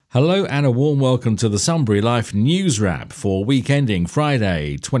Hello and a warm welcome to the Sunbury Life newswrap for week ending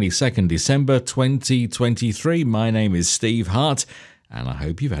Friday, 22nd December 2023. My name is Steve Hart and I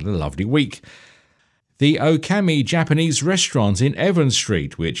hope you've had a lovely week. The Okami Japanese restaurant in Evan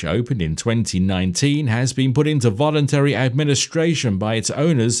Street, which opened in 2019, has been put into voluntary administration by its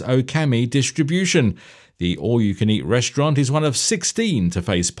owners, Okami Distribution. The all-you-can-eat restaurant is one of 16 to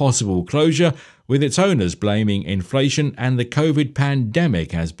face possible closure, with its owners blaming inflation and the COVID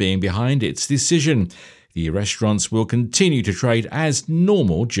pandemic as being behind its decision. The restaurants will continue to trade as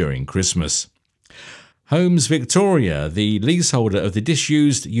normal during Christmas. Homes Victoria, the leaseholder of the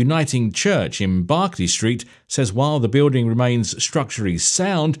disused Uniting Church in Berkeley Street, says while the building remains structurally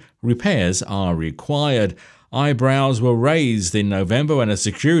sound, repairs are required. Eyebrows were raised in November when a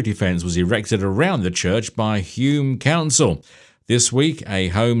security fence was erected around the church by Hume Council. This week, a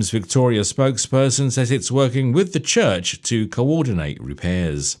Homes Victoria spokesperson says it's working with the church to coordinate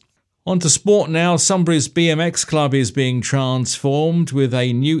repairs. On to sport now. Sunbury's BMX club is being transformed with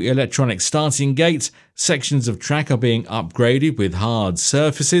a new electronic starting gate. Sections of track are being upgraded with hard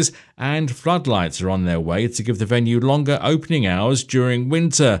surfaces, and floodlights are on their way to give the venue longer opening hours during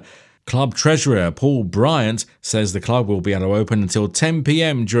winter. Club treasurer Paul Bryant says the club will be able to open until 10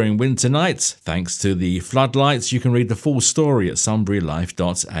 p.m. during winter nights. Thanks to the floodlights, you can read the full story at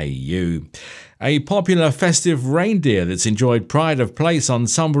sunburylife.au. A popular festive reindeer that's enjoyed pride of place on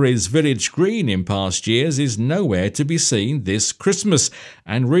Sunbury's village green in past years is nowhere to be seen this Christmas,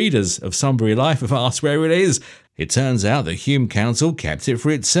 and readers of Sunbury Life have asked where it is. It turns out that Hume Council kept it for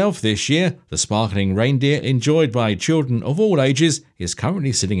itself this year. The sparkling reindeer, enjoyed by children of all ages, is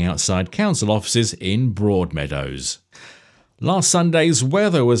currently sitting outside council offices in Broadmeadows. Last Sunday's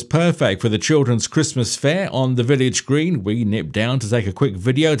weather was perfect for the children's Christmas fair on the village green. We nipped down to take a quick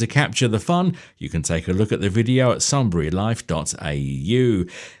video to capture the fun. You can take a look at the video at sunburylife.au.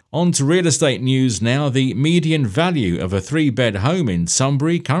 On to real estate news now. The median value of a three-bed home in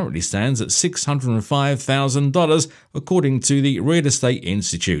Sunbury currently stands at $605,000, according to the Real Estate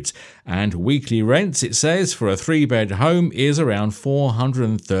Institute. And weekly rents, it says, for a three-bed home is around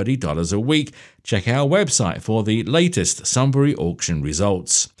 $430 a week. Check our website for the latest Sunbury auction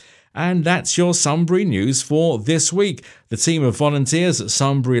results. And that's your Sunbury news for this week. The team of volunteers at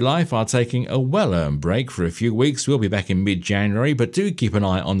Sunbury Life are taking a well-earned break for a few weeks. We'll be back in mid-January, but do keep an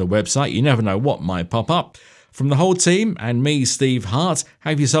eye on the website. You never know what might pop up. From the whole team and me, Steve Hart,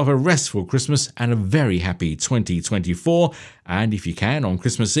 have yourself a restful Christmas and a very happy 2024. And if you can, on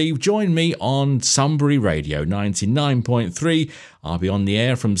Christmas Eve, join me on Sunbury Radio 99.3. I'll be on the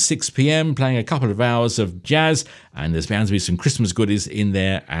air from 6 p.m. playing a couple of hours of jazz, and there's bound to be some Christmas goodies in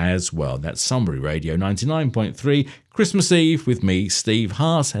there as well. That's Sunbury Radio 99.3, Christmas Eve with me, Steve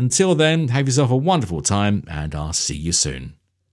Hart. Until then, have yourself a wonderful time, and I'll see you soon.